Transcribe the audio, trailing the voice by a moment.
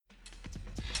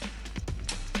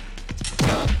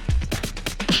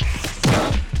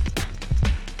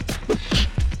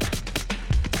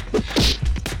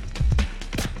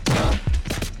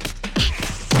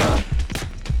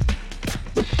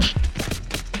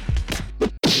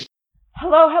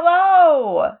Hello,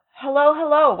 hello! Hello,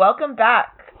 hello. Welcome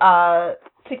back to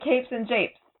Capes and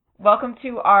Japes. Welcome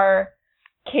to our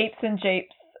Capes and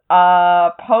Japes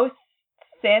post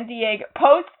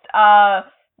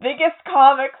biggest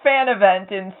comic fan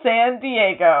event in San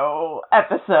Diego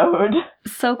episode.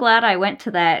 So glad I went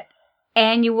to that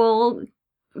annual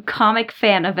comic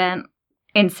fan event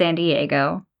in San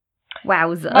Diego.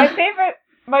 Wowza.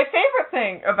 My favorite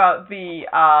thing about the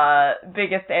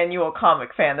biggest annual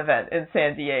comic fan event in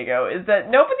San Diego is that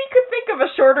nobody could think of a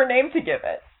shorter name to give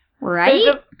it.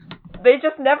 Right? They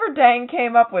just never dang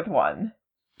came up with one.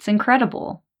 It's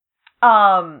incredible.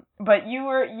 But you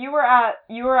were at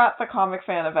the comic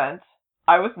fan event.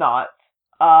 I was not.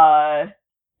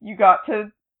 You got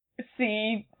to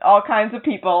see all kinds of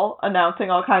people announcing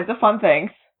all kinds of fun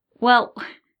things. Well,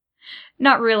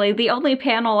 not really. The only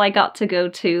panel I got to go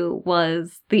to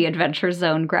was the Adventure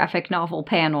Zone graphic novel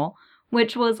panel,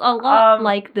 which was a lot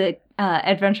like the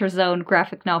Adventure Zone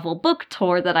graphic novel book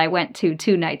tour that I went to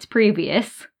 2 nights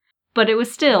previous. But it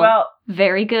was still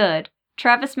very good.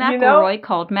 Travis McElroy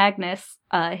called Magnus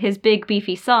his big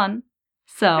beefy son,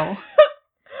 so...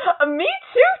 Me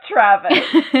too, Travis!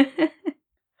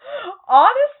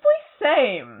 Honestly,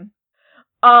 same.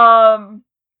 But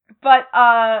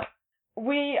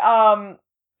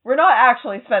we're not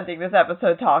actually spending this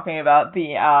episode talking about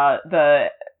the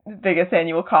biggest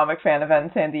annual comic fan event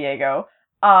in San Diego.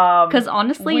 Because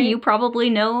honestly, you probably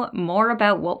know more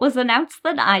about what was announced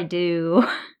than I do.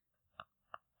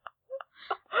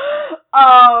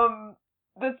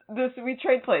 We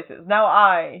trade places. Now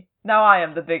I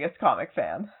am the biggest comic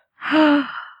fan.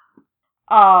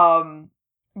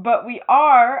 But we're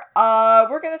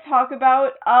gonna talk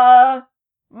about,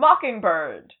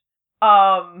 Mockingbird.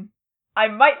 I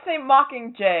might say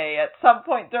Mockingjay at some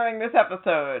point during this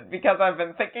episode, because I've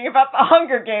been thinking about the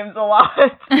Hunger Games a lot.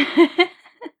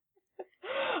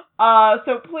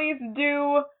 So please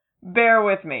do bear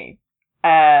with me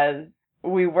as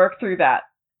we work through that.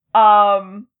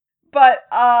 But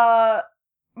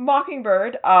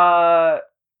Mockingbird,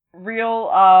 real,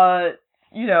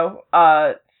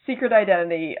 secret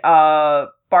identity,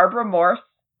 Barbara Morse,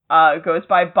 goes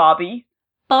by Bobby.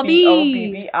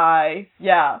 Bobby! Bobbi.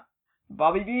 Yeah.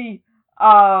 Bobby B.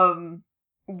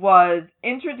 Was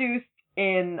introduced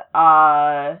in,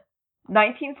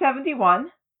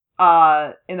 1971,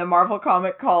 in a Marvel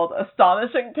comic called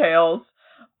Astonishing Tales.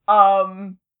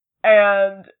 And,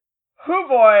 hoo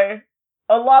boy,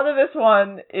 a lot of this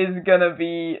one is gonna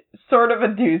be sort of a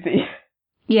doozy.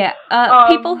 Yeah,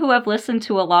 people who have listened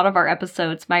to a lot of our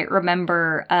episodes might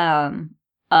remember,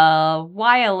 a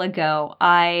while ago,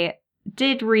 I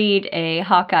did read a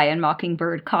Hawkeye and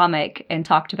Mockingbird comic and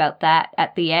talked about that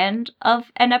at the end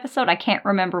of an episode. I can't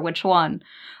remember which one.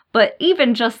 But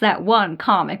even just that one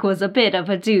comic was a bit of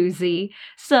a doozy.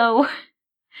 So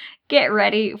get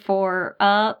ready for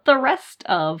the rest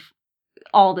of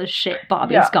all the shit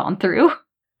Bobby's gone through.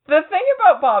 The thing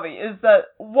about Bobby is that,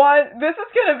 this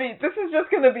is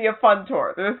just gonna be a fun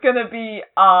tour. There's gonna be,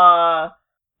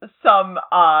 some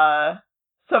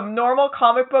normal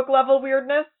comic book level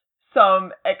weirdness,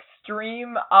 some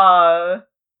extreme,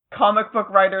 comic book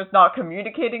writers not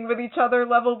communicating with each other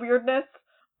level weirdness,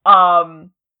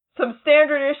 some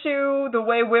standard issue, the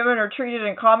way women are treated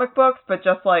in comic books, but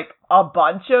just, like, a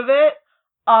bunch of it.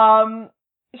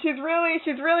 She's really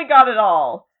got it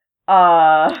all.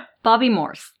 Bobby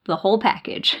Morse, the whole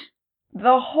package.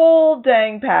 The whole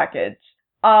dang package.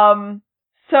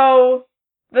 So,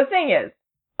 the thing is,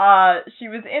 she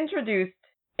was introduced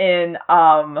in,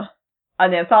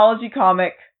 an anthology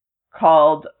comic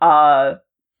called,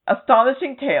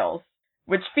 Astonishing Tales,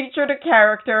 which featured a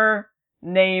character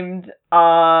named,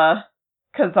 Kazar,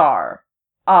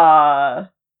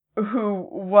 who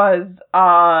was,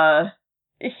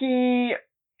 his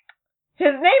name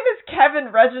is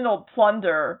Kevin Reginald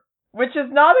Plunder, which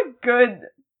is not a good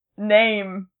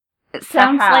name It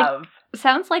sounds to have.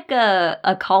 Sounds like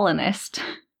a colonist.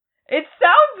 It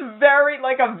sounds very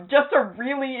like just a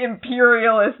really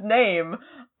imperialist name.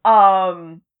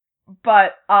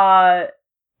 But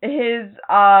his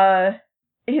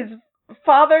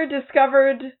father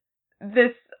discovered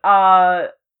this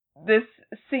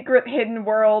secret hidden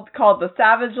world called the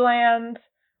Savage Land,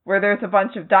 where there's a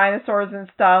bunch of dinosaurs and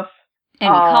stuff. And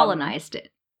he colonized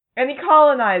it.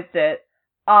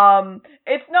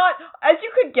 It's not, as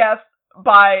you could guess,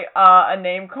 by a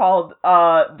name called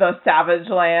The Savage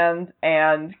Land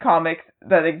and comics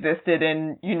that existed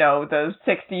in, the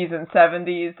 60s and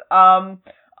 70s. A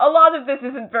lot of this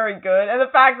isn't very good, and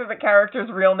the fact that the character's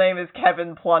real name is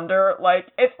Kevin Plunder,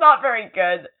 it's not very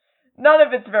good. none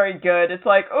of it's very good. It's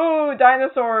like, ooh,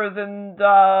 dinosaurs and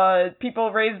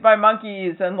people raised by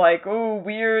monkeys and like, ooh,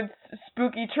 weird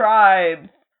spooky tribes.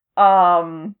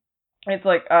 It's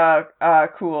like,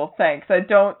 cool, thanks. I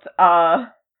don't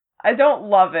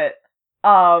love it.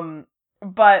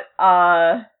 But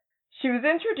she was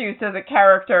introduced as a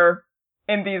character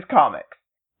in these comics.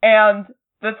 And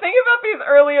the thing about these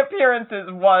early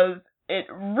appearances was it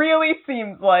really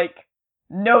seemed like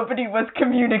nobody was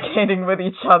communicating with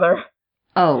each other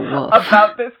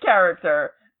about this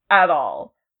character at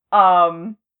all.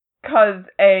 'Cause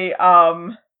a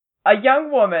young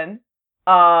woman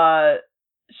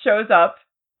shows up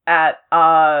at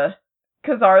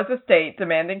Ka-Zar's estate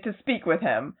demanding to speak with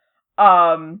him.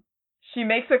 She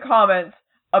makes a comment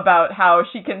about how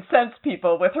she can sense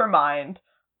people with her mind.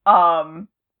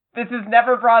 This is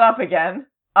never brought up again.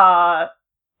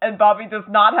 And Bobby does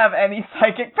not have any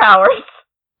psychic powers.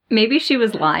 Maybe she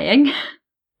was lying.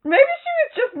 Maybe she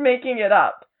was just making it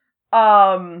up.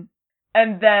 And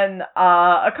then,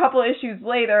 a couple issues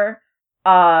later,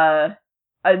 a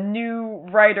new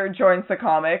writer joins the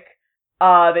comic.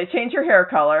 They change her hair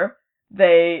color.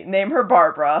 They name her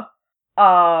Barbara.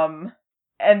 And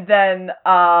then,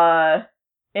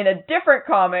 in a different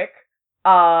comic,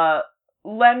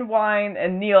 Len Wein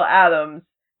and Neil Adams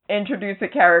introduce a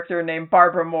character named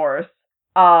Barbara Morse,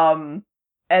 and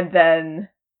then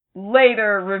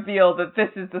later reveal that this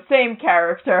is the same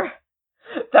character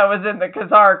that was in the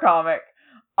Ka-Zar comic.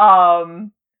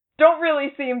 Don't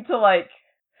really seem to, like,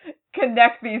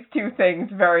 connect these two things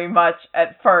very much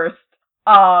at first.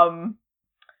 But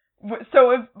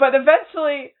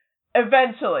eventually,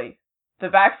 the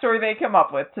backstory they come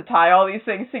up with to tie all these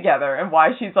things together and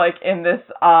why she's, like, in this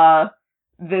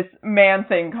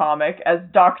Man-Thing comic as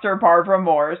Dr. Barbara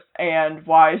Morse, and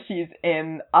why she's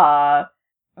in,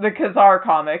 the Ka-Zar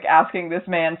comic asking this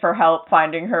man for help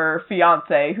finding her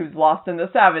fiancé who's lost in the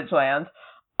Savage Land,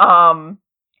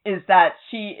 is that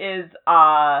she's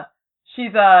a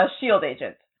S.H.I.E.L.D.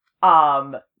 agent.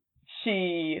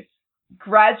 She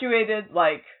graduated,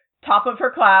 like, top of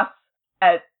her class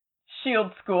at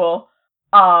S.H.I.E.L.D. school,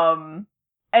 and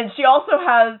she also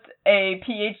has a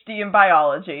PhD in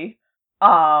biology.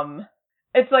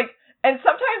 It's like, and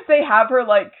sometimes they have her,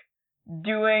 like,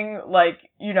 doing, like,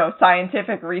 you know,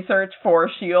 scientific research for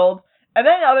S.H.I.E.L.D., and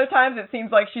then other times it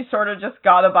seems like she sort of just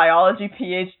got a biology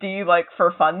PhD, like,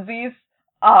 for funsies.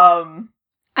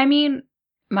 I mean,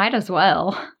 might as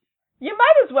well. You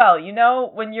might as well, you know,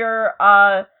 when you're,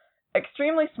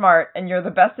 extremely smart and you're the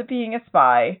best at being a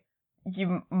spy,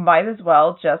 you might as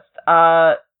well just,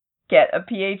 get a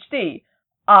PhD.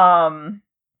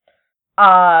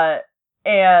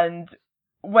 And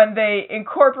when they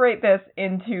incorporate this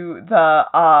into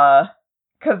the,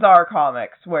 Ka-Zar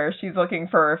comics, where she's looking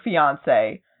for a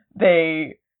fiancé,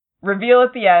 they reveal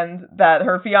at the end that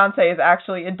her fiancé is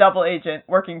actually a double agent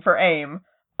working for AIM,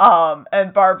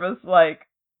 and Barbara's like,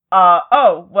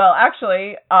 oh, well,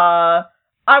 actually,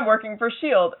 I'm working for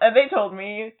S.H.I.E.L.D., and they told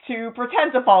me to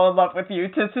pretend to fall in love with you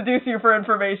to seduce you for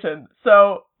information,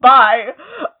 so, bye!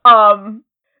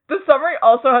 The summary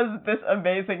also has this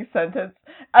amazing sentence.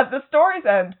 At the story's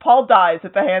end, Paul dies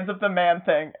at the hands of the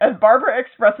Man-Thing, and Barbara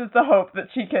expresses the hope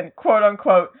that she can,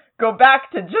 quote-unquote, go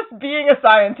back to just being a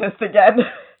scientist again.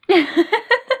 Which is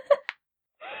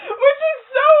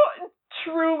so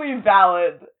truly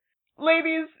valid.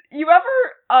 Ladies, you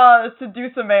ever,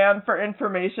 seduce a man for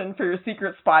information for your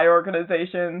secret spy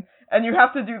organization, and you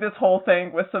have to do this whole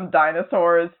thing with some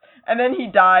dinosaurs, and then he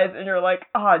dies, and you're like,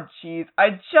 oh, jeez,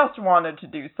 I just wanted to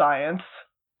do science.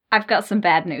 I've got some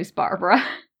bad news, Barbara.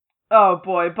 Oh,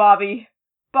 boy, Bobby,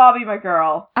 my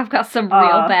girl. I've got some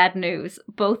real bad news,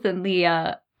 both in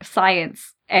the,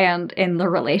 science and in the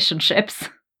relationships.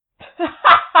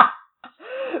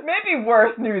 Maybe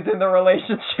worse news in the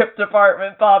relationship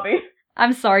department, Bobby.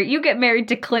 I'm sorry, you get married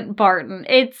to Clint Barton.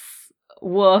 It's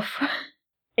woof.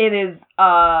 It is,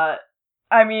 I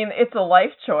mean, it's a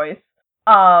life choice.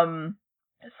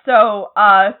 So,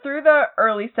 through the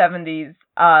early 70s,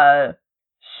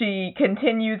 she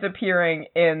continues appearing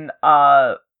in,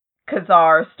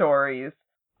 Ka-Zar stories,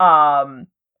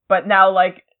 but now,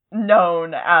 like,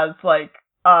 known as, like,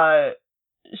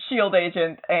 S.H.I.E.L.D.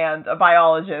 agent and a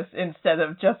biologist instead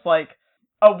of just, like,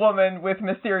 a woman with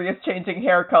mysterious changing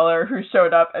hair color who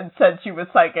showed up and said she was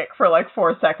psychic for, like,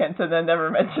 4 seconds and then never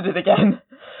mentioned it again.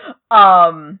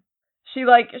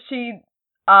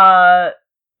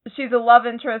 She's a love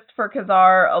interest for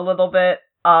Ka-Zar a little bit.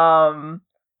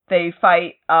 They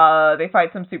fight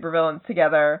some supervillains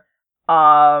together.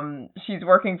 She's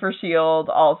working for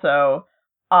S.H.I.E.L.D. also.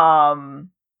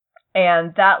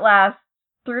 And that lasts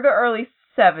through the early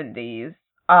 70s.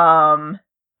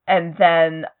 and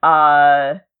then,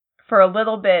 for a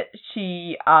little bit,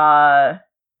 she leaves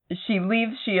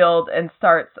S.H.I.E.L.D. and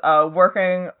starts,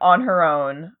 working on her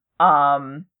own,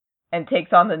 and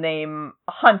takes on the name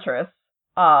Huntress.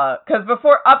 Because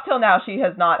up till now, she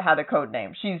has not had a code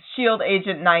name. She's S.H.I.E.L.D.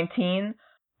 Agent 19,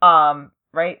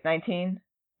 right? 19?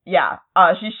 Yeah,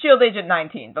 she's S.H.I.E.L.D. Agent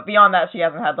 19, but beyond that, she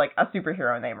hasn't had, like, a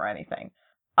superhero name or anything.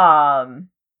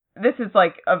 This is,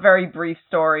 like, a very brief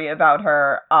story about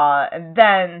her, and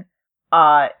then,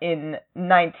 in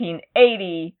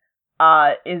 1980,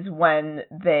 is when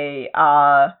they,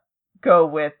 go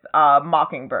with,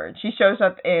 Mockingbird. She shows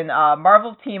up in,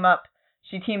 Marvel Team Up.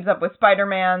 She teams up with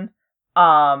Spider-Man.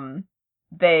 They're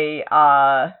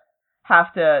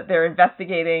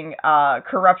investigating,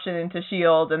 corruption into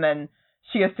S.H.I.E.L.D., and then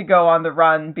she has to go on the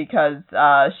run because,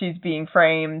 she's being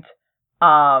framed.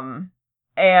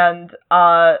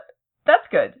 That's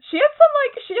good. She has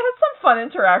some fun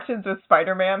interactions with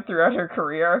Spider-Man throughout her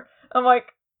career. I'm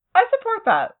like, I support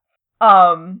that.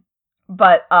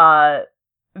 But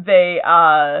they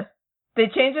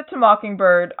change it to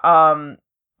Mockingbird,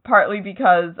 partly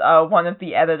because, one of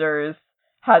the editors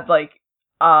had, like,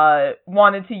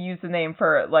 wanted to use the name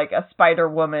for, like, a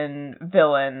Spider-Woman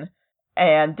villain,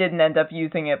 and didn't end up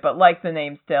using it, but liked the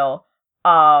name still.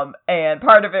 And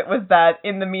part of it was that,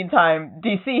 in the meantime,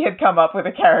 DC had come up with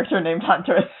a character named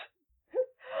Huntress.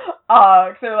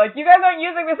 So they're like, you guys aren't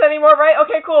using this anymore, right?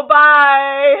 Okay, cool,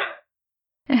 bye!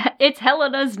 It's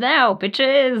Helena's now,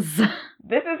 bitches!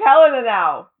 This is Helena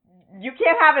now! You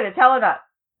can't have it, it's Helena!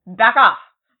 Back off!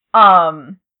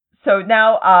 So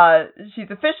now, she's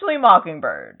officially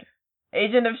Mockingbird,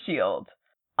 agent of S.H.I.E.L.D.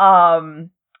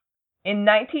 In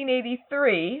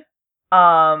 1983,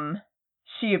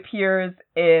 she appears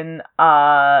in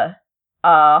a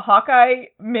Hawkeye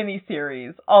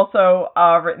miniseries, also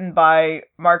written by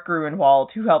Mark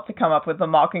Gruenwald, who helped to come up with the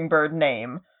Mockingbird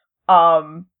name.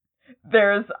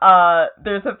 There's a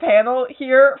panel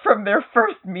here from their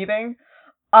first meeting,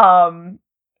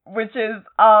 which is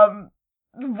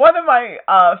one of my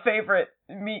favorite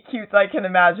meet cutes I can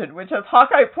imagine, which has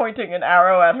Hawkeye pointing an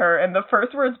arrow at her, and the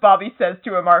first words Bobby says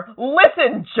to him are,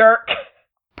 "Listen, jerk!"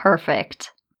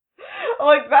 Perfect. I'm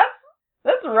like,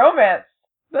 that's romance.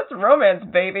 That's romance,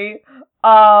 baby.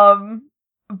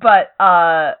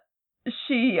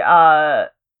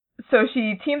 So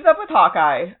she teams up with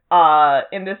Hawkeye,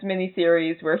 in this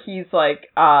miniseries where he's like,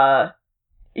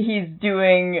 he's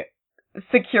doing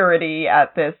security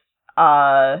at this,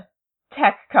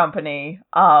 tech company,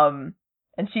 and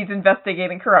she's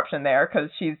investigating corruption there, cause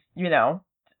she's, you know,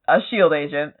 a S.H.I.E.L.D.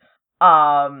 agent,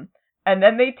 and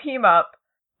then they team up,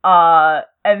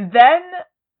 and then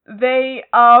they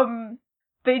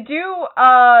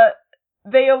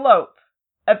elope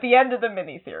at the end of the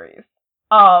miniseries.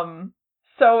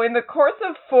 So in the course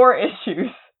of 4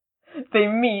 issues, they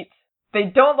meet, they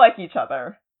don't like each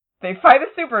other, they fight a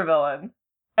supervillain,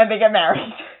 and they get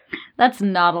married. That's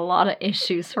not a lot of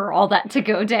issues for all that to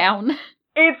go down.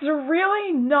 It's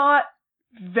really not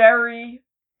very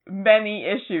many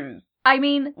issues. I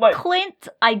mean, like, Clint,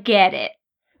 I get it.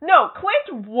 No,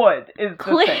 Clint Wood is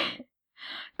the thing.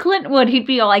 Clint Wood, he'd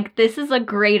be like, this is a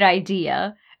great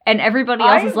idea. And everybody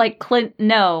else is like, Clint,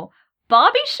 no.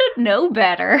 Bobby should know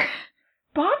better.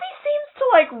 Bobby seems to,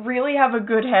 like, really have a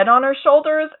good head on her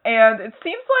shoulders, and it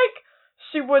seems like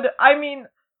she would,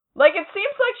 it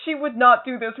seems like she would not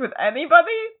do this with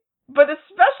anybody, but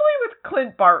especially with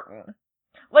Clint Barton.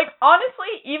 Like,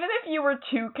 honestly, even if you were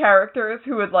 2 characters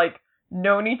who had, like,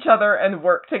 known each other and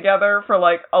worked together for,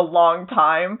 like, a long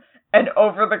time, and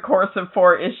over the course of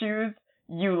 4 issues,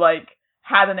 you, like,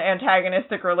 had an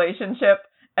antagonistic relationship,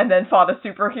 and then fought a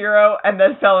superhero, and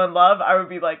then fell in love, I would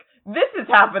be like, this is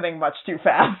happening much too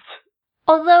fast.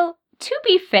 Although, to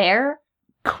be fair,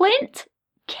 Clint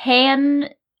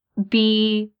can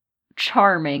be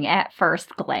charming at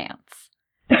first glance.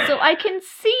 So I can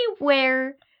see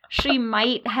where she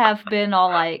might have been all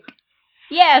like,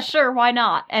 yeah, sure, why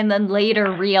not? And then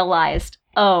later realized,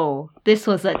 oh, this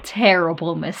was a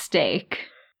terrible mistake.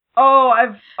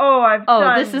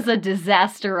 This is a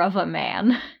disaster of a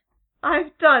man.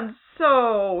 I've done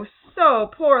so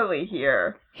poorly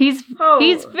here. He's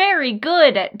very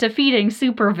good at defeating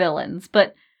supervillains,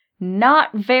 but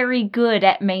not very good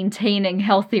at maintaining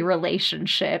healthy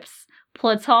relationships,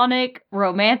 platonic,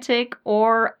 romantic,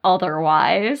 or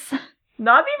otherwise.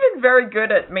 Not even very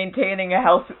good at maintaining a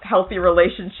healthy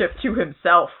relationship to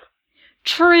himself.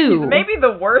 True. He's maybe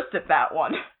the worst at that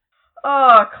one.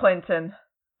 Clinton.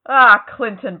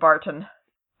 Clinton Barton.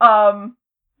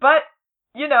 But,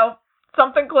 you know,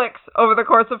 something clicks over the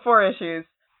course of 4 issues,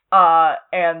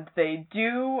 And they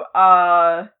do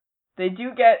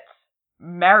get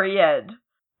married.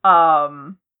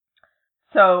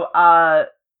 So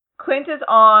Clint is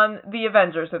on the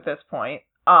Avengers at this point.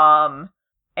 And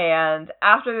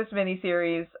after this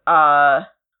miniseries,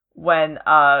 when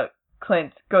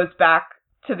Clint goes back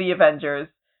to the Avengers,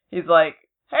 he's like,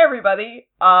 "Hey everybody,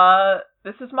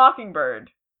 this is Mockingbird.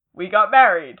 We got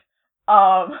married."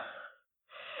 And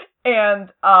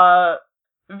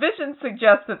Vision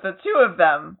suggests that the two of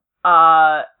them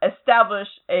establish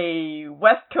a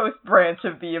West Coast branch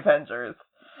of the Avengers.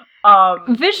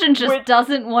 Vision just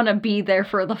doesn't want to be there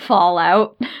for the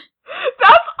fallout.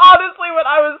 That's honestly what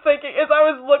I was thinking, is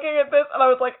I was looking at this and I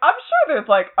was like, I'm sure there's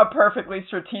like a perfectly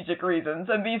strategic reasons,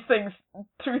 and these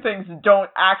two things don't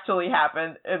actually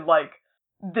happen in like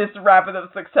this rapid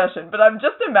of succession, but I'm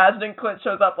just imagining Clint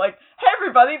shows up like, "Hey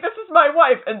everybody, this is my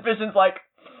wife," and Vision's like,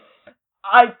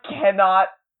 "I cannot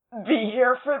be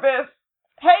here for this.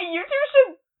 Hey, you two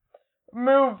should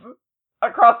move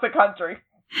across the country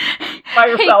by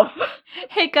yourselves."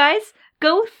 Hey guys,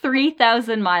 go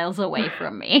 3,000 miles away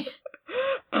from me.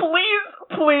 Please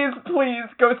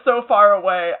go so far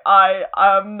away. I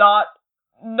am not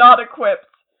equipped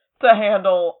to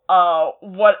handle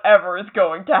whatever is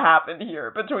going to happen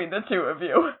here between the two of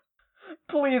you.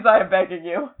 Please, I am begging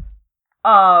you.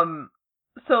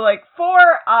 So like for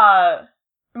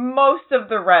most of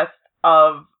the rest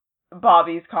of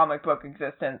Bobby's comic book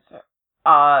existence,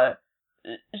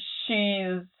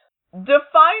 she's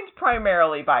defined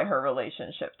primarily by her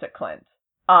relationship to Clint.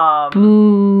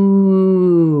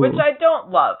 Boo. Which I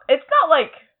don't love. It's not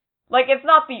like it's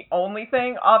not the only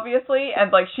thing, obviously,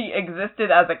 and like she existed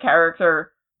as a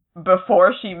character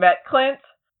before she met Clint.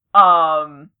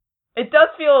 It does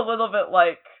feel a little bit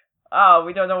like, oh,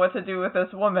 we don't know what to do with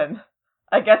this woman.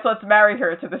 I guess let's marry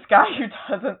her to this guy who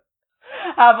doesn't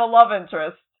have a love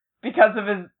interest because of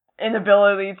his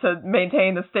inability to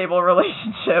maintain a stable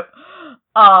relationship.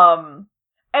 And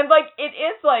like it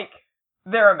is like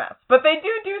they're a mess, but they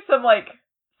do some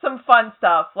fun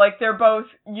stuff. Like they're both,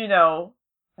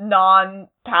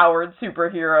 non-powered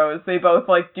superheroes. They both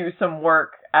like do some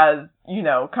work as,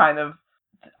 kind of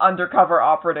undercover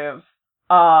operatives.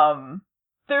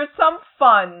 There's some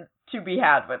fun to be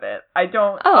had with it. I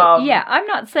don't... yeah, I'm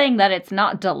not saying that it's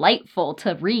not delightful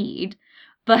to read,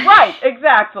 but... Right,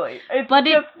 exactly. It's but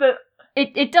just that...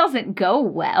 It doesn't go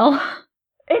well.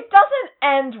 It doesn't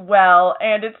end well,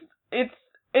 and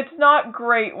it's not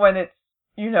great when it's,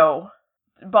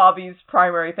 Bobby's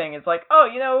primary thing is like,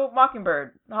 oh,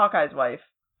 Mockingbird, Hawkeye's wife.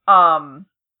 So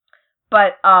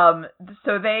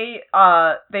they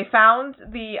found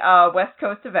the West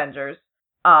Coast Avengers,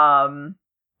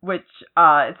 which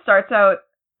it starts out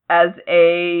as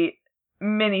a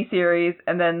mini-series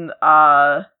and then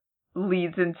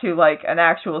leads into like an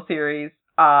actual series.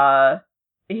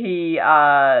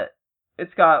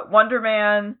 It's got Wonder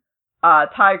Man,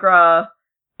 Tigra,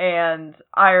 and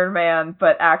Iron Man,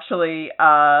 but actually,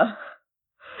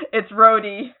 it's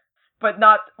Rhodey, but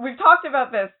not... We've talked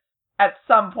about this at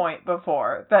some point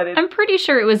before, that it's... I'm pretty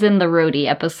sure it was in the Rhodey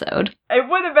episode. It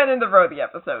would have been in the Rhodey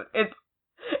episode. It's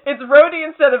Rhodey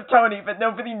instead of Tony, but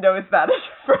nobody knows that at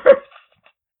first,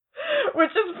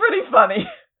 which is pretty funny.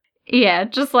 Yeah,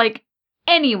 just like,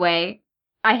 anyway,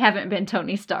 I haven't been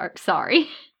Tony Stark, sorry.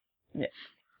 Yeah.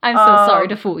 I'm so sorry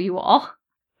to fool you all.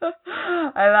 I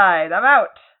lied, I'm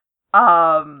out.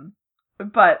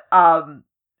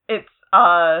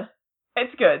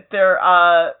 It's good.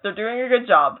 They're doing a good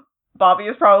job. Bobby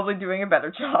is probably doing a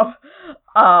better job.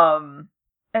 And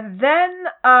then,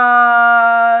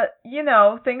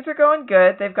 things are going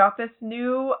good. They've got this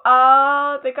new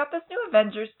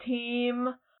Avengers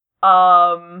team.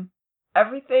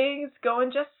 Everything's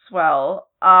going just swell.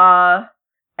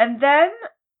 And then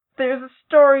there's a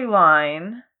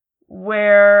storyline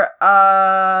where,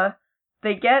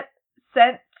 they get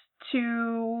sent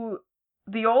to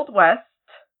the Old West.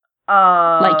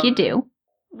 Like you do.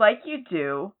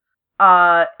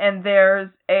 And there's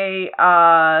they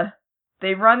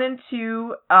run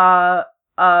into, a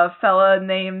fella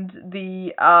named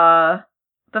the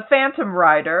Phantom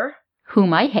Rider.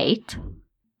 Whom I hate.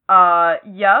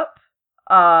 Yep.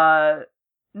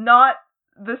 Not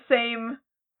the same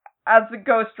as the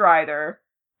Ghost Rider,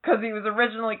 because he was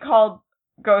originally called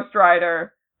Ghost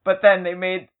Rider, but then they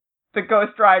made the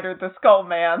Ghost Rider the Skull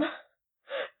Man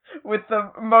with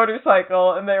the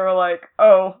motorcycle, and they were like,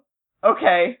 oh,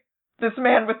 okay, this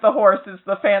man with the horse is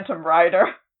the Phantom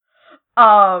Rider.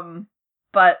 So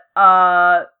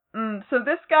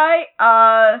this guy,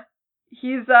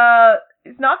 he's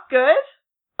not good.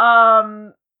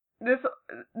 This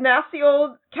nasty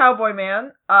old cowboy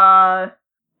man,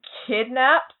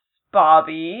 kidnaps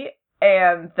Bobby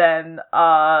and then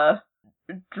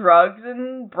drugs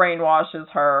and brainwashes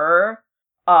her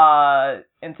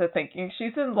into thinking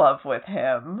she's in love with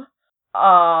him.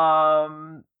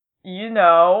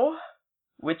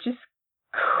 Which is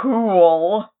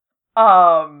cool.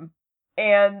 And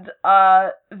then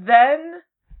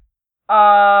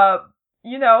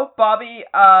Bobby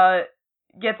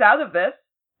gets out of this,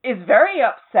 is very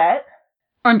upset.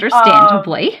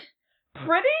 Understandably.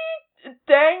 Pretty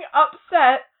dang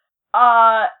upset,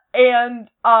 and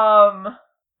does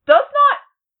not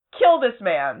kill this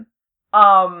man,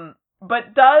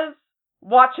 but does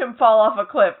watch him fall off a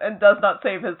cliff and does not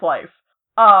save his life.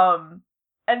 And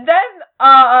then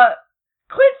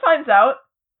Clint finds out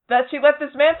that she let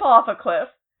this man fall off a cliff,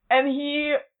 and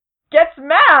he gets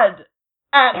mad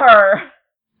at her.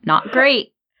 Not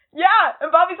great. Yeah,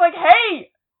 and Bobby's like,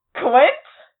 hey, Clint,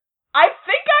 I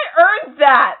think I earned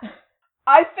that.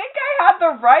 I think I had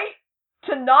the right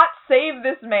to not save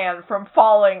this man from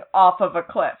falling off of a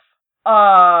cliff.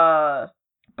 But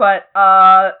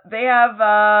they have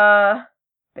a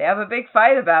big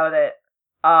fight about it.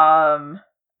 And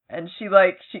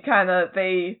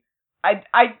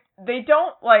they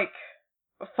don't, like,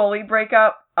 fully break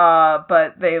up,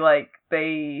 but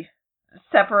they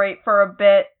separate for a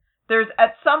bit. There's,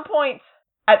 at some point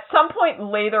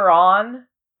later on,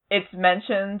 it's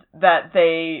mentioned that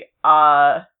they,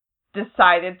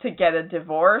 decided to get a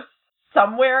divorce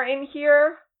somewhere in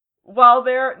here while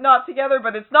they're not together,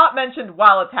 but it's not mentioned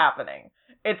while it's happening.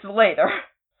 It's later.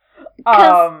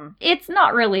 It's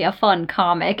not really a fun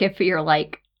comic if you're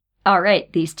like, all right,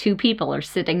 these two people are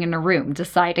sitting in a room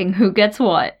deciding who gets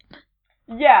what.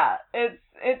 Yeah, it's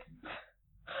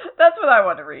that's what I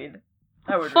want to read.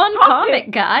 Fun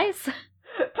comic, guys.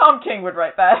 Tom King would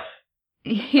write that.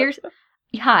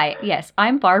 Hi, yes,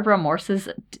 I'm Barbara Morse's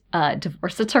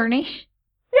divorce attorney.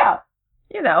 Yeah,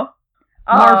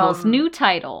 Marvel's new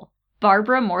title,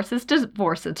 Barbara Morse's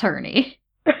divorce attorney.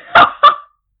 This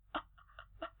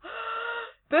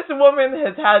woman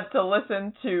has had to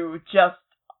listen to just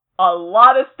a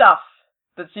lot of stuff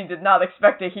that she did not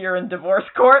expect to hear in divorce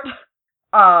court.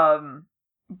 So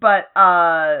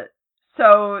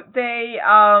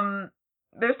they're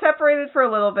separated for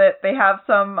a little bit. They have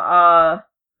some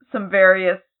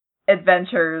various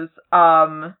adventures.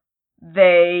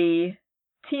 They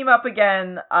team up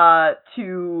again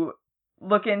to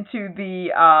look into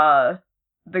the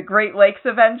Great Lakes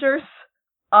Avengers,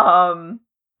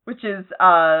 which is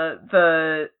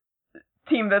the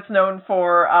team that's known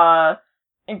for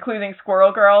including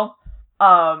Squirrel Girl,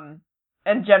 and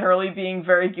generally being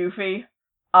very goofy.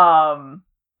 And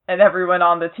everyone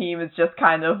on the team is just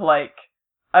kind of like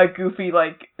a goofy,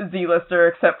 like, Z-lister,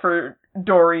 except for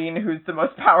Doreen, who's the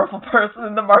most powerful person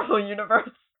in the Marvel Universe.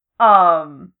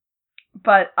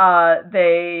 But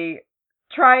they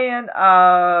try and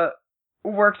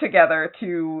work together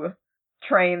to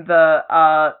train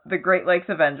the Great Lakes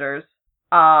Avengers.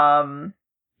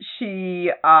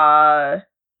 She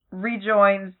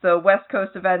rejoins the West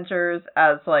Coast Avengers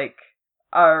as, like,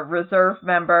 a reserve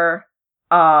member.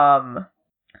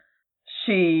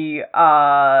 She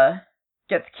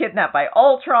gets kidnapped by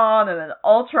Ultron, and then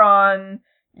Ultron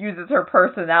uses her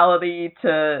personality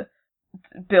to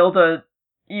build a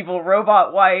evil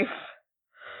robot wife.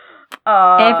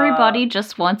 Everybody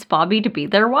just wants Bobby to be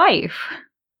their wife.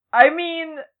 I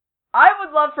mean, I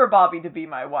would love for Bobby to be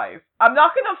my wife. I'm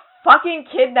not gonna fucking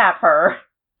kidnap her.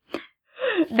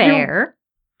 Fair.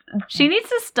 She needs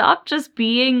to stop just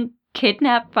being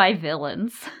kidnapped by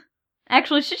villains.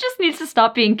 Actually, she just needs to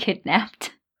stop being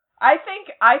kidnapped. I think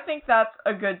that's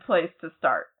a good place to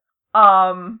start.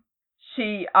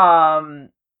 She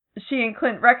and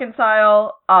Clint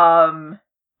reconcile, and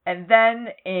then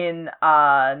in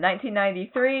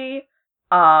 1993,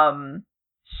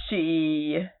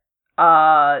 she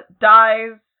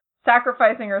dies,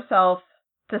 sacrificing herself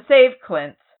to save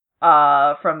Clint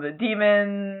from the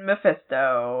demon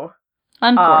Mephisto.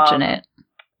 Unfortunate.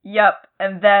 Yep,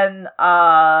 and then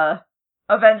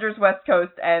Avengers West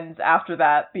Coast ends after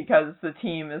that because the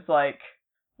team is like,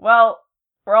 well,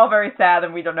 we're all very sad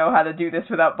and we don't know how to do this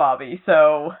without Bobby,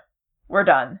 so we're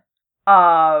done.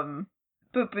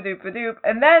 Boop-a-doop-a-doop.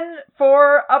 And then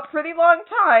for a pretty long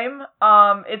time,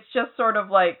 it's just sort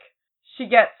of like she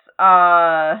gets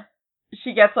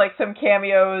like some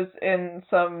cameos in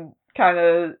some kind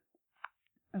of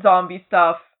zombie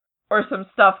stuff or some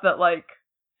stuff that like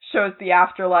shows the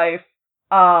afterlife.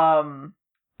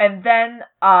 And then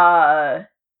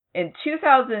in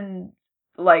 2000,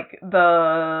 like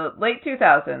the late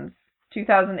 2000s,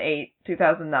 2008,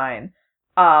 2009,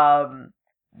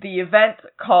 the event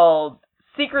called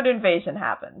Secret Invasion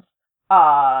happens.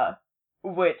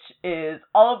 Which is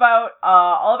all about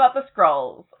the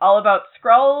Skrulls. All about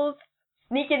Skrulls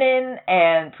sneaking in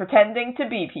and pretending to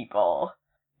be people.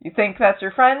 You think that's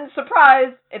your friend?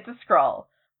 Surprise! It's a Skrull.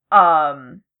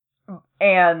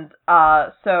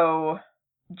 So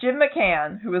Jim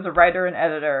McCann, who was a writer and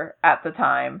editor at the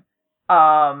time,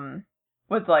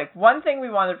 was like, one thing we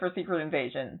wanted for Secret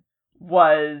Invasion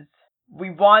was we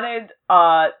wanted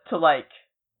to like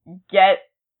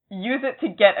use it to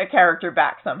get a character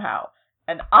back somehow.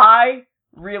 And I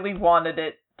really wanted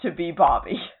it to be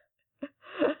Bobby.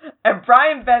 And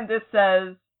Brian Bendis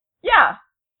says, yeah,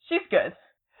 she's good.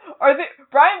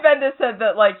 Brian Bendis said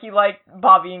that, like, he liked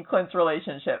Bobby and Clint's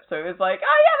relationship, so he was like,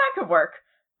 oh yeah, that could work.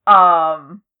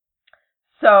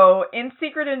 So in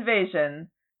Secret Invasion,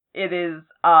 it is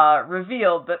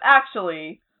revealed that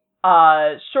actually,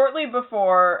 shortly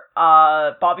before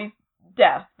Bobby's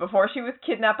death, before she was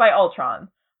kidnapped by Ultron,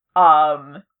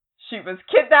 she was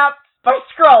kidnapped by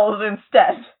Skrulls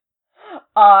instead.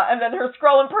 And then her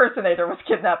Skrull impersonator was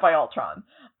kidnapped by Ultron.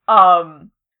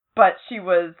 But she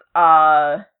was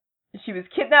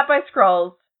kidnapped by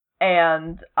Skrulls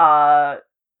and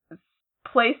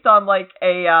placed on like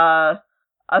a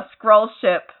Skrull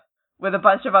ship with a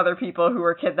bunch of other people who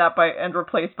were kidnapped by and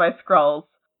replaced by Skrulls.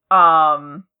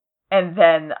 And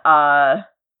then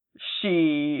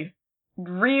she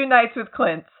reunites with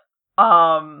Clint.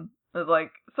 Was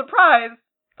like, surprise,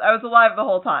 I was alive the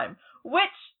whole time. Which,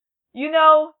 you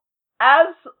know,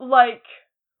 as like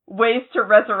ways to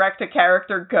resurrect a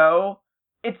character go,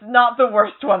 it's not the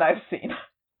worst one I've seen.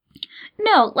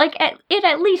 No, like, it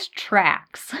at least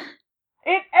tracks.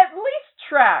 It at least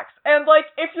tracks. And, like,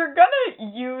 if you're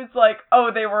gonna use, like,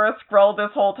 oh, they were a Skrull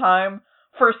this whole time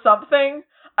for something,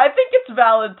 I think it's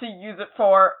valid to use it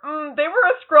for, they were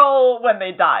a Skrull when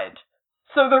they died.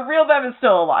 So the real them is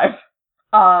still alive.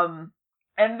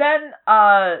 And then,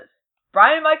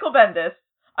 Brian Michael Bendis,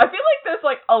 I feel like there's,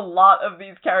 like, a lot of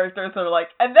these characters that are like,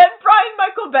 and then Brian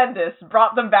Michael Bendis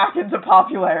brought them back into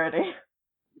popularity.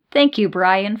 Thank you,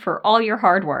 Brian, for all your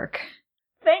hard work.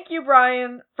 Thank you,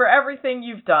 Brian, for everything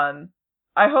you've done.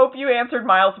 I hope you answered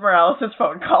Miles Morales'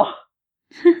 phone call.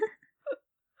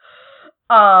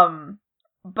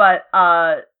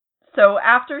 So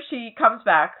after she comes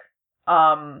back,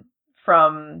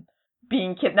 from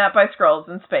being kidnapped by Skrulls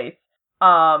in space,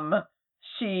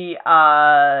 she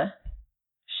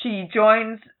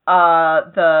joins,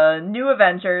 the New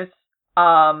Avengers,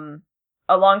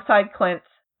 alongside Clint,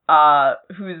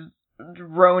 who's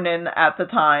Ronin at the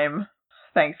time.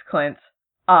 Thanks, Clint.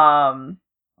 But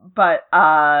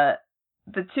the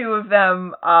two of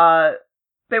them,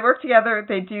 they work together.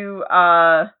 They do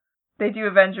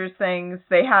Avengers things.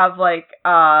 They have, like,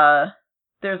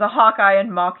 there's a Hawkeye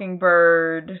and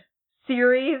Mockingbird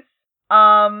series,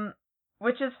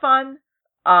 which is fun.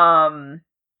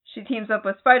 She teams up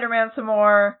with Spider-Man some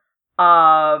more.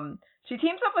 She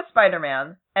teams up with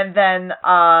Spider-Man and then,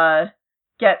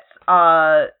 gets,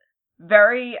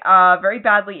 very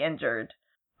badly injured.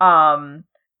 And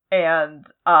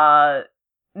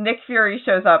Nick Fury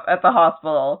shows up at the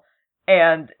hospital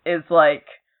and is like,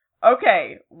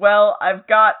 okay, well, I've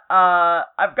got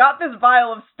this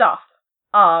vial of stuff.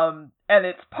 And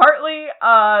it's partly,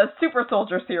 super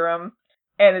soldier serum,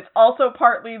 and it's also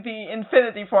partly the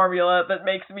Infinity formula that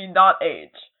makes me not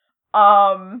age.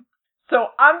 So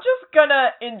I'm just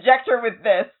gonna inject her with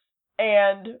this,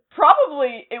 and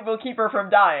probably it will keep her from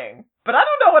dying. But I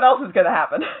don't know what else is gonna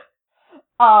happen.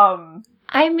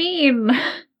 I mean,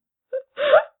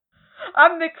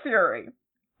 I'm Nick Fury.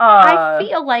 I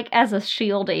feel like as a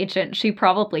S.H.I.E.L.D. agent, she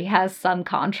probably has some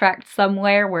contract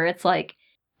somewhere where it's like,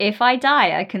 if I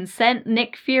die, I consent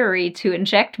Nick Fury to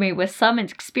inject me with some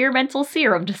experimental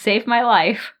serum to save my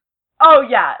life. Oh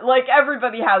yeah, like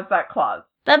everybody has that clause.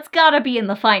 That's gotta be in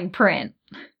the fine print.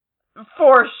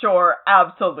 For sure,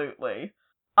 absolutely.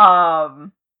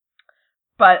 But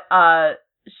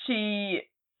she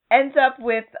ends up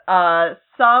with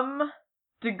some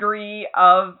degree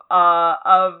of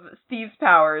Steve's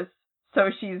powers,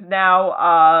 so she's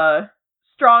now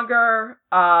stronger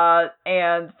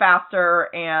and faster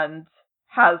and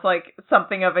has like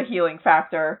something of a healing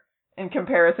factor in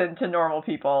comparison to normal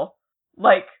people.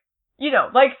 Like, you know,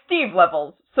 like Steve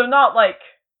levels. So not like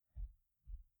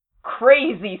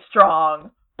crazy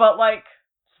strong, but like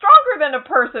stronger than a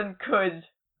person could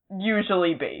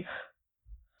usually be.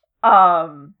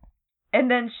 And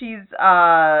then she's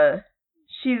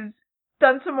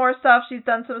done some more stuff. She's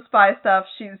done some spy stuff.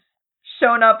 She's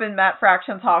shown up in Matt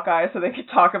Fraction's Hawkeye so they could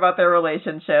talk about their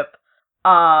relationship.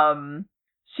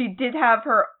 She did have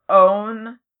her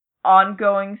own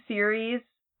ongoing series,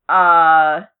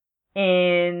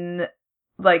 in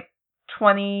like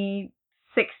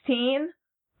 2016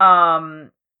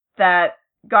 that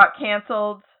got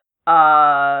canceled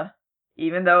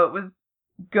even though it was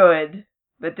good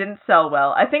but didn't sell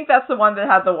well. I think that's the one that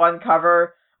had the one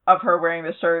cover of her wearing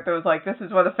the shirt that was like, this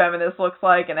is what a feminist looks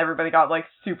like, and everybody got like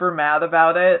super mad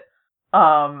about it.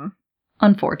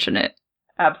 Unfortunate.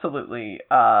 Absolutely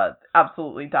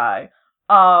die.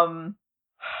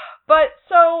 But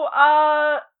so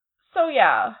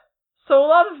yeah. So a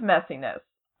lot of messiness.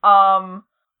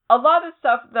 A lot of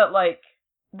stuff that like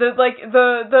the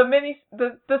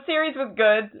series was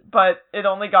good, but it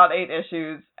only got 8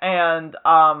 issues, and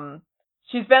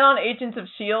she's been on Agents of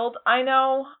S.H.I.E.L.D., I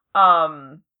know,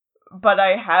 but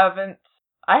I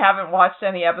haven't watched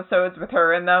any episodes with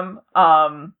her in them,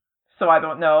 so I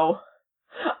don't know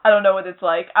what it's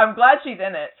like. I'm glad she's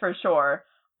in it, for sure.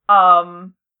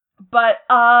 But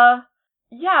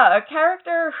yeah, a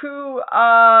character who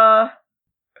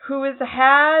has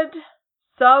had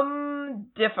some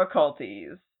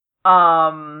difficulties.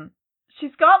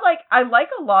 She's got like, I like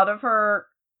a lot of her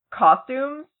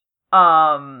costumes.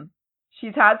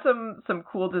 She's had some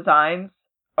cool designs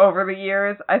over the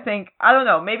years. I think, I don't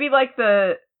know, maybe like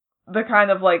the kind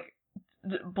of like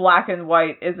black and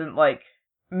white isn't like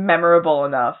memorable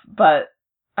enough, but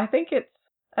I think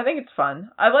it's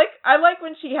fun. I like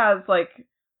when she has like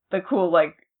the cool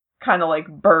like kind of like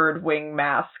bird wing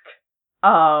mask.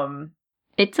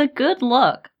 It's a good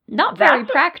look. Not very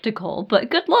practical, but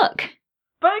good look.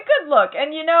 But a good look.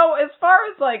 And you know, as far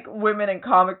as like women in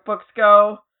comic books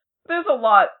go, there's a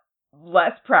lot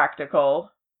less practical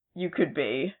you could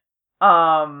be.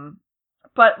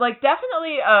 But like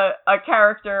definitely a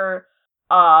character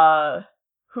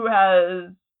who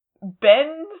has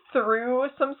been through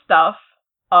some stuff,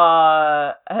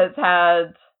 has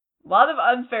had a lot of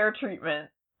unfair treatment,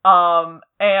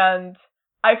 and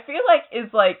I feel like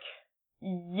is like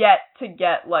yet to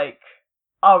get like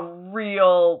a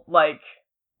real like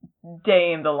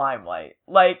day in the limelight.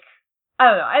 Like, I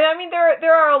don't know. I mean,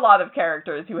 there are a lot of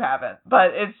characters who haven't,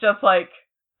 but it's just like,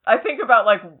 I think about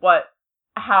like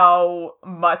how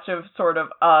much of sort of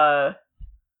a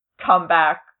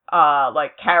comeback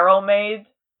like Carol made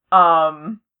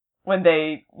when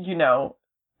they, you know,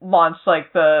 launched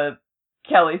like the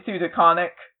Kelly Sue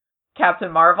DeConnick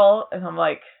Captain Marvel, and I'm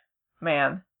like,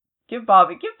 man, give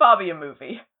Bobby a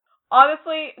movie.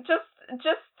 Honestly, just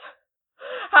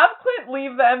have Clint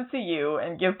leave the MCU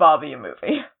and give Bobby a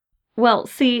movie. Well,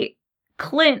 see,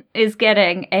 Clint is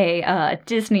getting a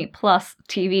Disney Plus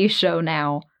TV show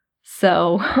now,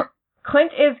 so...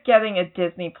 Clint is getting a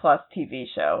Disney Plus TV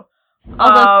show.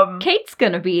 Although Kate's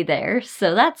gonna be there,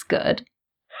 so that's good.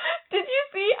 Did you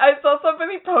see, I saw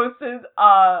somebody posted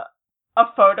a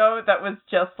photo that was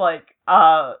just like,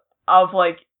 of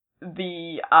like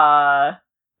the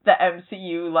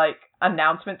MCU like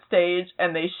announcement stage,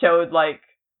 and they showed like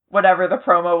whatever the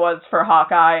promo was for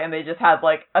Hawkeye, and they just had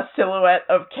like a silhouette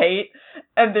of Kate,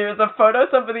 and there's a photo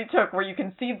somebody took where you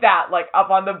can see that like up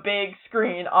on the big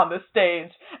screen on the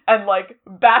stage, and like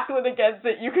backlit against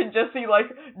it you can just see like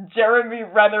Jeremy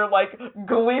Renner like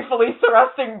gleefully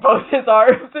thrusting both his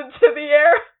arms into the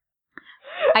air.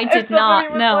 I did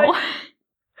not know. Like,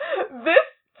 this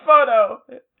photo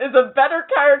is a better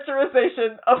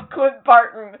characterization of Clint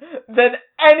Barton than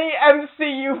any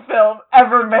MCU film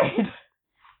ever made.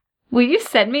 Will you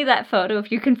send me that photo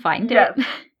if you can find it?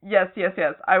 Yes.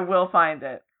 I will find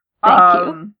it. Thank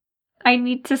you. I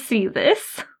need to see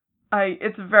this.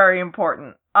 It's very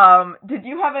important. Did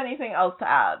you have anything else to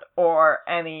add? Or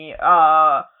any,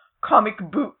 comic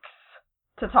books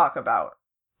to talk about?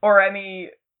 Or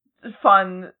any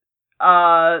fun,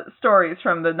 stories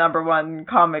from the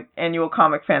 #1 annual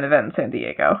comic fan event in San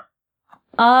Diego?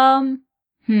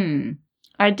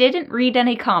 I didn't read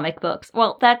any comic books.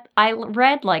 Well, I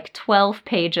read like 12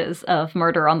 pages of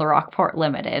Murder on the Rockport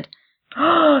Limited.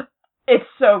 It's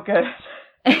so good.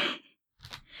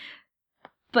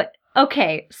 But,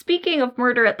 okay, speaking of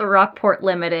Murder at the Rockport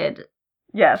Limited.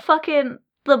 Yes. Fucking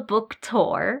the book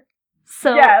tour.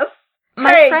 So, yes.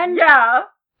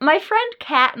 My friend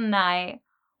Kat and I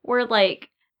were like,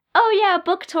 oh yeah,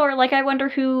 book tour, like I wonder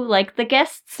who, like, the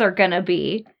guests are gonna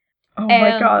be. Oh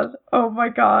my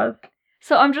god.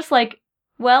 So I'm just like,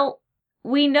 well,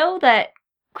 we know that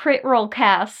Crit Roll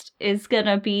Cast is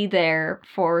gonna be there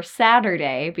for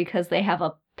Saturday because they have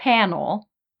a panel.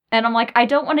 And I'm like, I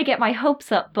don't want to get my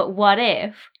hopes up, but what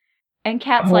if? And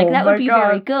Kat's like, that would be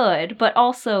very good. But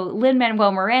also,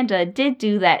 Lin-Manuel Miranda did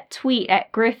do that tweet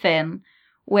at Griffin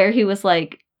where he was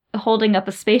like holding up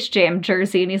a Space Jam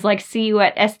jersey and he's like, see you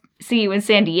in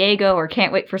San Diego, or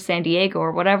can't wait for San Diego,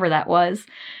 or whatever that was.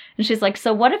 And she's like,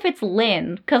 so what if it's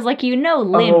Lynn? Because, like, Lynn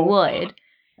would.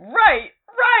 Right.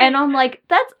 And I'm like,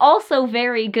 that's also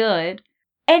very good.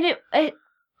 And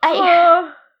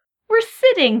we're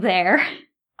sitting there.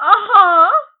 Uh-huh.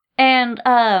 And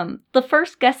the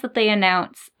first guest that they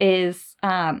announce is,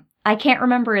 I can't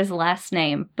remember his last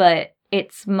name, but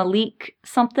it's Malik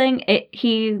something.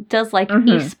 He does, like,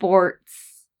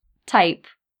 esports type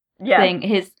thing.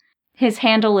 His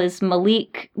handle is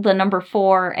Malik, the number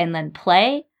 4, and then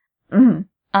play. Mm-hmm.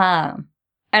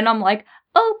 And I'm like,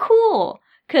 oh, cool.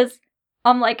 Because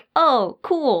I'm like, oh,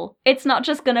 cool. It's not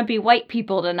just gonna be white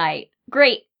people tonight.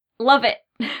 Great. Love it.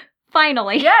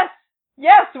 Finally.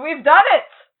 Yes, we've done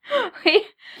it.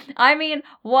 I mean,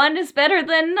 one is better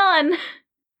than none.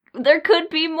 There could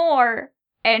be more.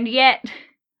 And yet,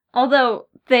 although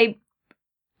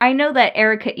I know that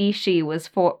Erika Ishii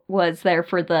was there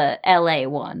for the LA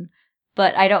one,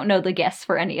 but I don't know the guests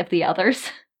for any of the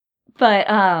others. But,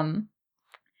 yeah,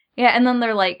 and then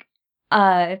they're like,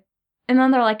 oh,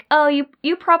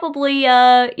 you've probably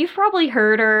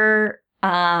heard her,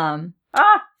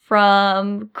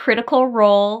 from Critical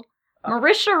Role,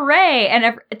 Marisha Ray,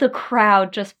 and the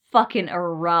crowd just fucking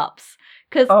erupts.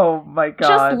 Cause oh my god.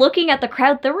 Just looking at the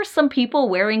crowd, there were some people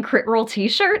wearing Crit Roll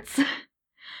t-shirts.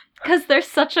 Cause there's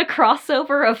such a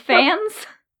crossover of fans.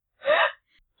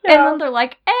 Yeah. And then they're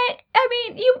like, I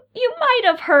mean, you might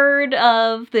have heard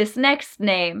of this next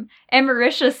name. And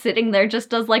Marisha sitting there just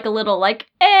does like a little like,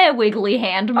 wiggly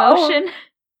hand motion.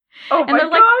 Oh and my they're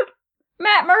god. Like,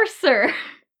 Matt Mercer.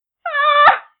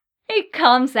 He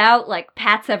comes out, like,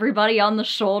 pats everybody on the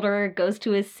shoulder, goes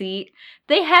to his seat.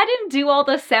 They had him do all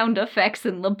the sound effects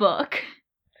in the book.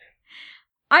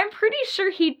 I'm pretty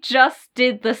sure he just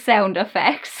did the sound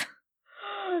effects.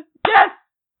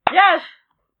 Yes!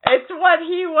 It's what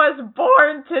he was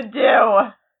born to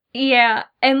do! Yeah,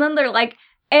 and then they're like,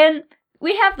 and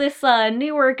we have this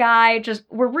newer guy,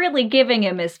 we're really giving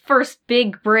him his first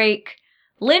big break,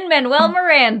 Lin-Manuel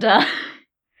Miranda.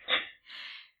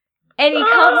 And he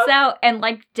comes out and,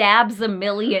 like, dabs a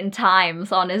million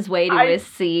times on his way to his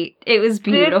seat. It was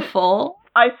beautiful.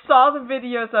 I saw the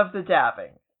videos of the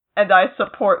dabbing, and I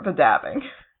support the dabbing.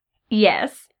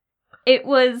 Yes. It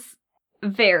was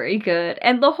very good.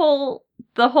 And the whole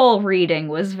reading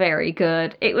was very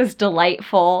good. It was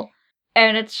delightful.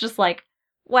 And it's just like,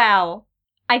 wow,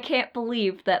 I can't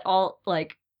believe that all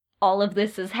of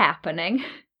this is happening.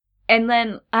 And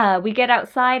then we get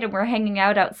outside and we're hanging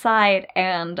out outside,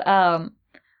 and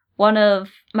one of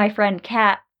my friend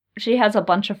Kat, she has a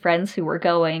bunch of friends who were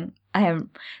going, and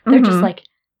they're just like,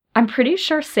 I'm pretty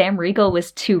sure Sam Riegel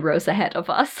was 2 rows ahead of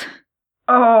us.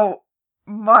 Oh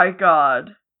my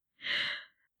god.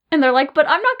 And they're like, but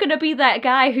I'm not gonna be that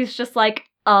guy who's just like,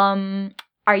 are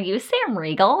you Sam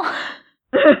Riegel? I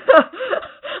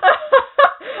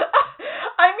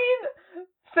mean,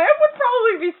 Sam would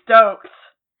probably be stoked.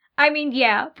 I mean,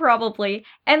 yeah, probably.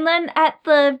 And then at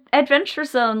the Adventure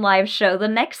Zone live show the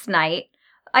next night,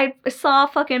 I saw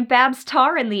fucking Babs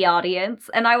Tarr in the audience,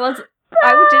 and I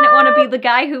didn't want to be the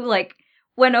guy who, like,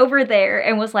 went over there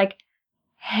and was like,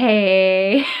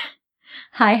 hey,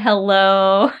 hi,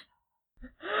 hello.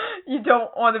 You don't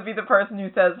want to be the person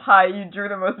who says, hi, you drew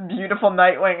the most beautiful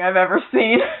Nightwing I've ever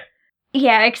seen.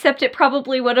 Yeah, except it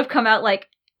probably would have come out like,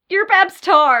 you're Babs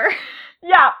Tarr.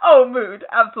 Yeah, oh, mood,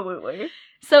 absolutely.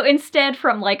 So instead,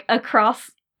 from, like,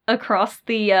 across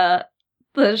the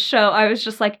show, I was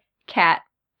just like, Kat,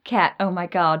 oh my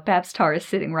god, Babs Tarr is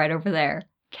sitting right over there.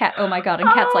 Kat, oh my god, and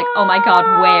Kat's like, oh my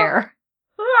god, where?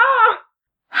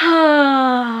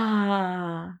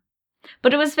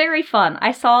 But it was very fun.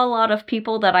 I saw a lot of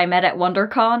people that I met at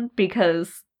WonderCon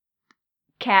because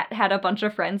Kat had a bunch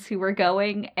of friends who were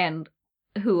going and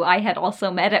who I had also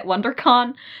met at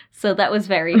WonderCon, so that was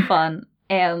very fun.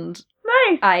 And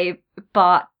nice. I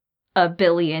bought a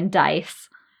billion dice.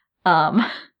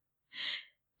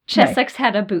 Chessex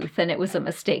had a booth, and it was a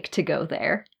mistake to go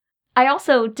there. I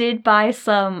also did buy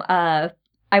some, I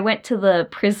went to the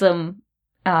Prism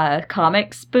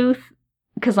comics booth,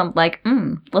 because I'm like,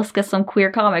 let's get some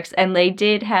queer comics. And they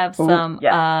did have some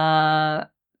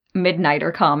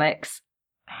Midnighter comics.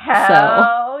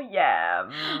 Hell yeah.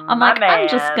 I'm like, I'm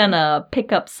just gonna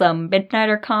pick up some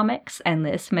Midnighter comics and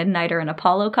this Midnighter and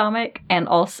Apollo comic, and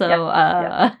also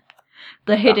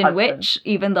The Hidden Witch,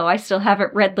 even though I still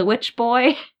haven't read The Witch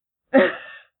Boy.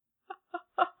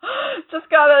 just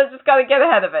gotta get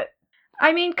ahead of it.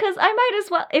 I mean, because I might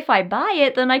as well, if I buy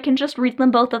it, then I can just read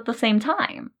them both at the same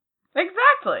time.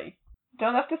 Exactly.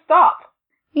 Don't have to stop.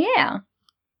 Yeah.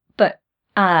 But,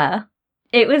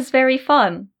 it was very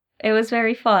fun. It was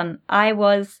very fun. I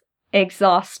was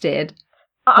exhausted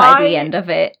by the end of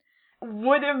it.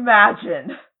 would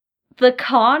imagine. The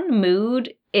con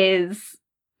mood is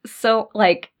so,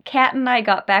 like, Kat and I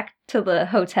got back to the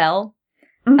hotel.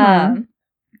 Mm-hmm.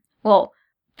 Well,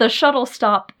 the shuttle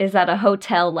stop is at a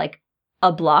hotel, like,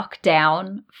 a block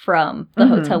down from the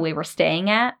hotel we were staying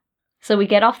at. So we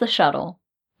get off the shuttle,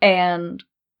 and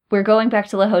we're going back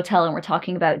to the hotel, and we're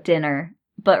talking about dinner.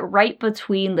 But right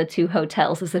between the two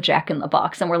hotels is a Jack in the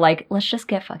Box, and we're like, let's just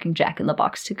get fucking Jack in the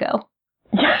Box to go.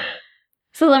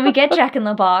 So then we get Jack in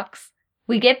the Box,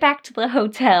 we get back to the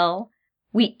hotel,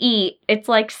 we eat, it's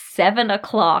like 7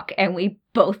 o'clock, and we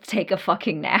both take a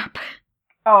fucking nap.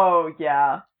 Oh,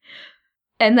 yeah.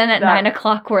 And then at 9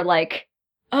 o'clock, we're like,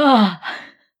 ugh,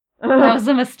 that was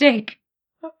a mistake.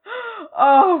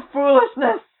 Oh,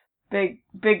 foolishness.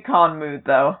 Big con mood,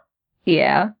 though.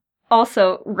 Yeah.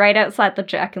 Also, right outside the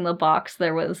Jack in the Box,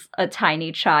 there was a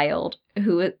tiny child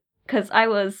who, because I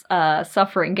was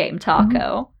suffering game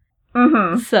taco.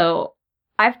 Mm-hmm. So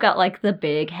I've got, like, the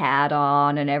big hat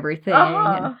on and everything.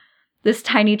 And this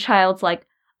tiny child's like,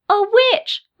 a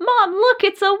witch! Mom, look,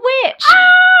 it's a witch!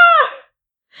 Ah!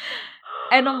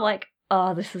 And I'm like,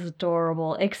 oh, this is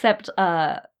adorable. Except,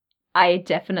 I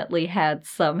definitely had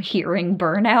some hearing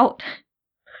burnout.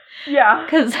 Yeah.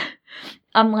 Because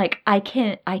I'm like, I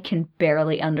can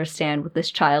barely understand what this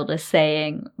child is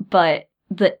saying, but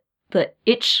the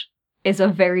itch is a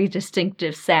very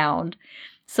distinctive sound.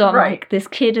 So I'm like, this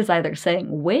kid is either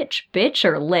saying witch, bitch,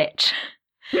 or lich.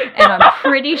 And I'm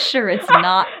pretty sure it's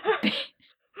not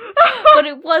but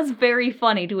it was very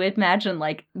funny to imagine,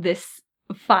 like, this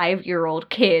 5-year-old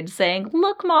kid saying,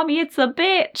 look, Mommy, it's a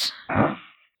bitch.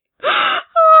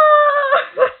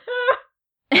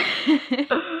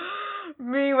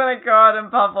 Me when I go out in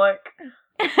public.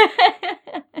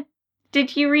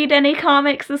 Did you read any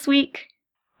comics this week?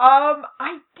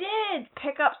 I did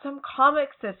pick up some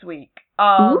comics this week.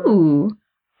 Ooh.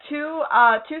 Two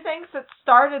things that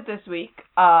started this week,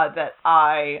 that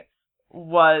I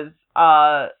was,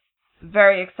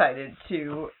 very excited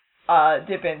to,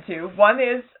 dip into. One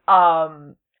is,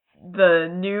 the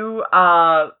new,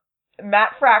 Matt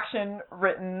Fraction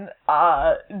written,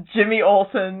 Jimmy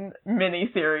Olsen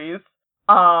miniseries,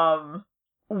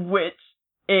 which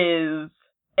is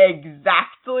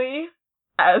exactly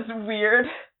as weird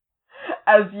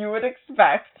as you would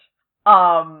expect.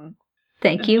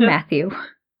 Thank you, Matthew.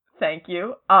 Thank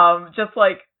you. Just,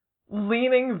 like,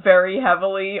 leaning very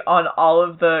heavily on all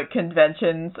of the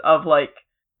conventions of, like,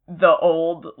 the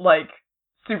old, like,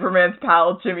 Superman's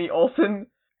pal Jimmy Olsen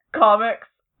comics,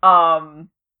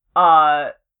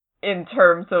 in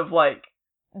terms of, like,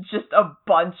 just a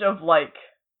bunch of, like,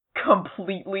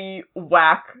 completely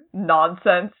whack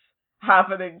nonsense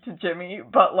happening to Jimmy,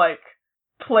 but, like,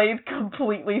 played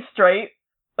completely straight.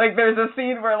 Like, there's a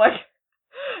scene where, like,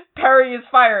 Perry is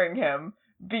firing him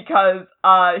because,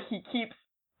 he keeps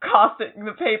costing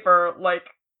the paper, like,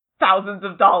 thousands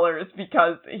of dollars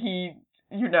because he,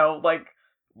 you know, like,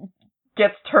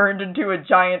 gets turned into a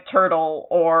giant turtle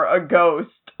or a ghost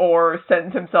or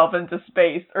sends himself into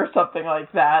space or something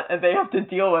like that, and they have to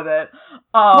deal with it.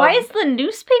 Why is the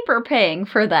newspaper paying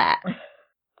for that?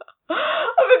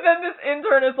 But then this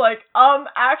intern is like,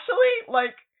 actually,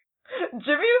 like,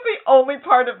 Jimmy is the only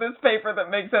part of this paper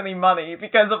that makes any money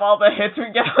because of all the hits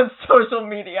we get on social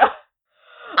media.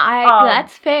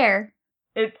 That's fair.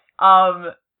 It's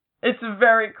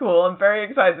very cool. I'm very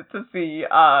excited to see,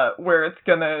 where it's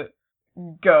gonna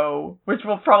go, which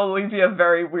will probably be a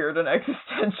very weird and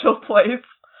existential place.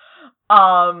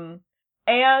 And,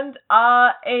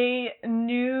 a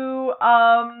new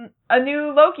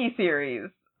Loki series.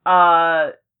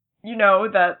 You know,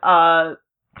 that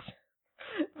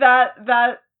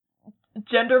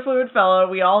gender fluid fellow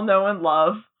we all know and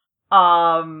love.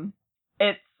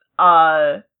 It's,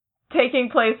 taking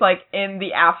place, like, in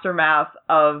the aftermath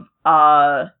of,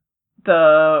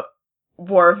 the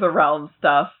War of the Realms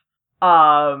stuff.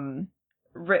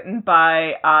 Written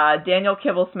by, Daniel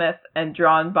Kibblesmith and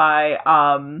drawn by,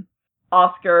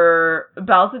 Oscar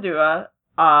Balzadua,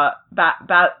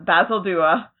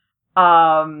 Basildua.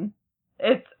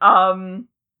 It's,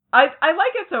 I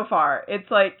like it so far.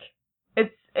 It's like,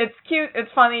 it's cute,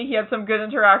 it's funny, he had some good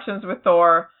interactions with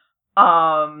Thor,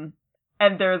 and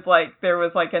there was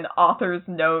like an author's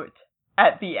note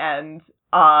at the end,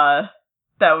 that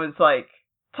was like,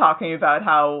 talking about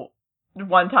how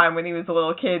one time when he was a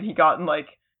little kid, he got in like,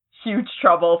 huge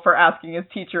trouble for asking his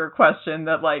teacher a question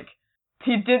that like,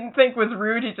 he didn't think was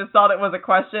rude, he just thought it was a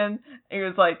question, and he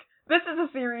was like, this is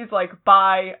a series like,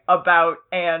 by, about,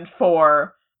 and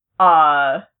for,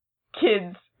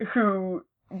 kids who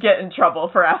get in trouble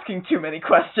for asking too many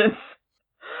questions.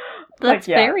 That's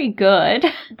very good.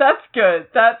 That's good.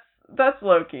 that's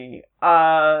Loki.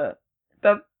 That's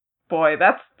the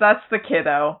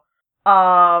kiddo.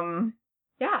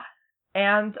 Yeah.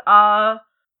 And,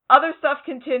 other stuff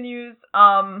continues.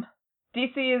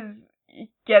 DC is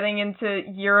getting into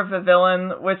Year of the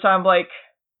Villain, which I'm,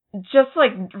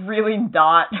 really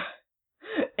not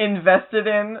invested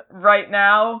in right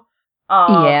now.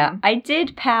 Yeah, I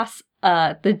did pass,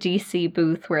 the DC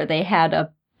booth where they had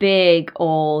a big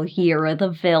old Year of the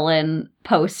Villain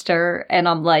poster, and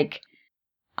I'm like,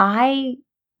 I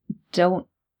don't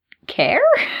care.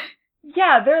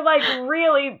 Yeah, they're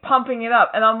really pumping it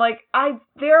up, and I'm like,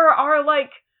 there aren't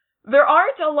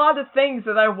a lot of things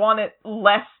that I want it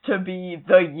less to be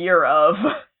the year of.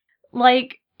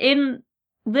 In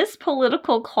this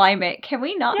political climate, can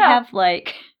we not have,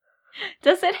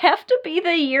 does it have to be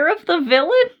the Year of the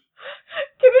Villain?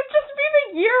 Can it just be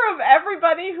the year of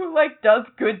everybody who, does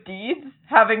good deeds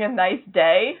having a nice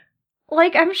day?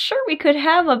 I'm sure we could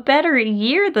have a better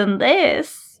year than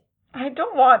this. I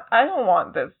don't want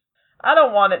this. I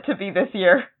don't want it to be this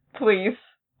year, please.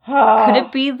 Could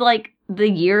it be, the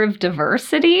year of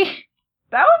diversity?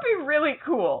 That would be really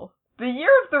cool. The year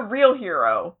of the real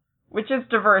hero, which is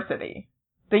diversity.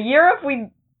 The year of we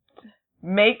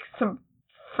make some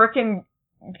frickin'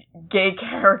 gay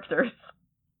characters.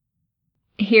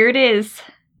 Here it is.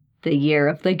 The year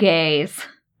of the gays.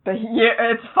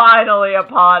 It's finally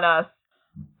upon us.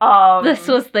 This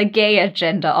was the gay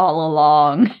agenda all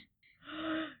along.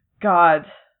 God,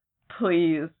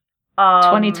 please.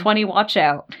 2020, watch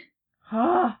out.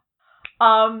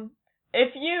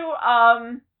 If you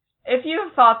have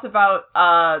thoughts about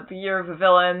the Year of the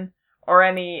Villain or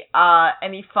any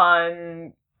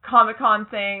fun Comic-Con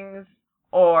things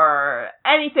or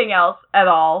anything else at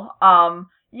all,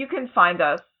 you can find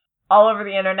us all over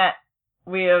the internet.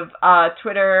 We have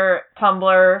Twitter,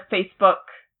 Tumblr, Facebook,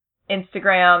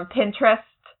 Instagram, Pinterest.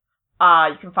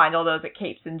 You can find all those at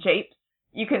Capes and Japes.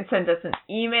 You can send us an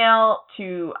email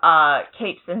to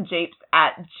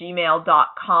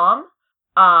capesandjapes@gmail.com.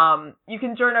 You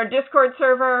can join our Discord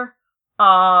server.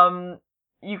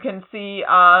 You can see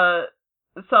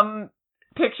some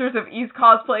pictures of E's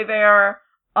cosplay there,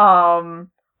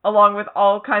 along with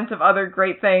all kinds of other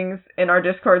great things in our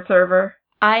Discord server.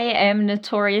 I am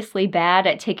notoriously bad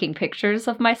at taking pictures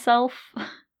of myself.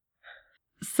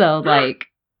 So,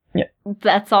 yeah.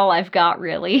 That's all I've got,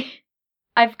 really.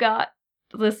 I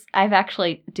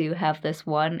actually do have this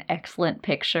one excellent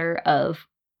picture of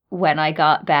when I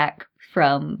got back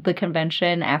from the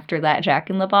convention after that Jack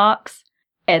in the Box.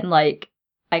 And, I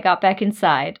got back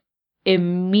inside,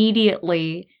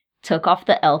 immediately took off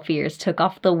the elf ears, took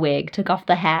off the wig, took off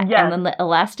the hat, yes. And then the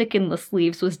elastic in the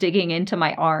sleeves was digging into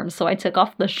my arms, so I took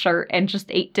off the shirt and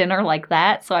just ate dinner like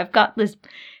that. So I've got this...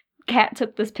 Kat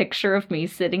took this picture of me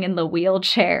sitting in the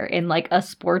wheelchair in, a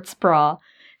sports bra,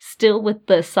 still with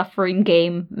the Suffering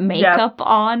Game makeup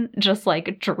on, just,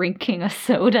 drinking a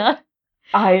soda.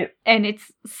 And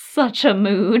it's such a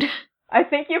mood. I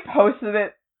think you posted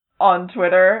it on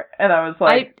Twitter, and I was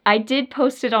like... I did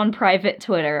post it on private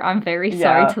Twitter. I'm very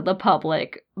sorry to the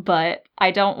public, but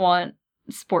I don't want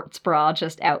sports bra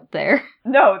just out there.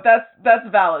 No, that's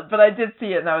valid, but I did see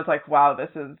it, and I was like, wow,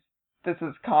 this is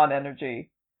con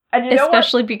energy. And you know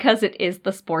especially because it is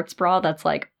the sports bra that's,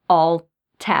 all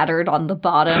tattered on the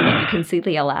bottom, and you can see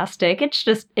the elastic. It's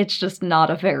just not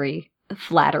a very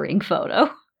flattering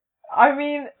photo. I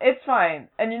mean, it's fine.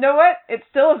 And you know what? It's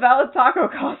still a valid taco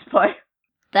cosplay.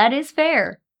 That is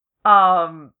fair.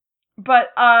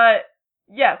 But,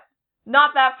 yes,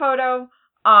 not that photo.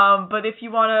 But if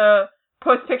you want to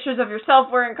post pictures of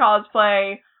yourself wearing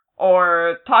cosplay,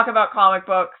 or talk about comic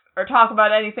books, or talk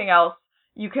about anything else,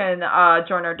 you can,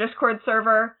 join our Discord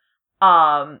server.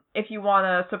 If you want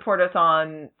to support us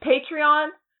on Patreon,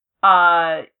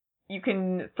 you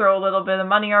can throw a little bit of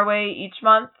money our way each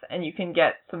month, and you can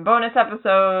get some bonus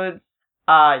episodes.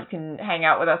 You can hang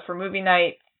out with us for movie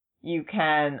nights. You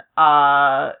can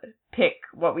pick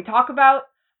what we talk about.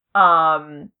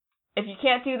 If you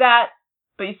can't do that,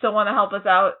 but you still want to help us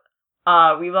out,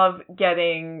 we love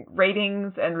getting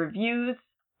ratings and reviews.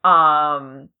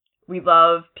 We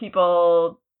love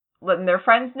people letting their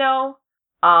friends know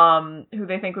who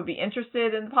they think would be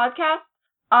interested in the podcast.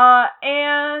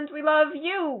 And we love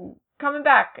you coming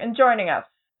back and joining us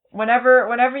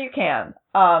whenever you can.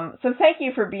 So thank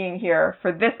you for being here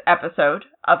for this episode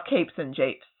of Capes and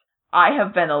Japes. I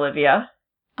have been Olivia.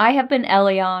 I have been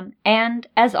Elion, and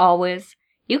as always,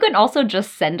 you can also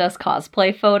just send us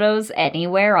cosplay photos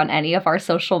anywhere on any of our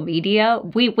social media.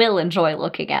 We will enjoy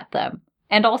looking at them.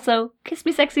 And also, kiss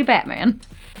me sexy Batman.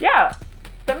 Yeah,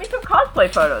 send me some cosplay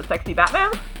photos, sexy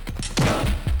Batman.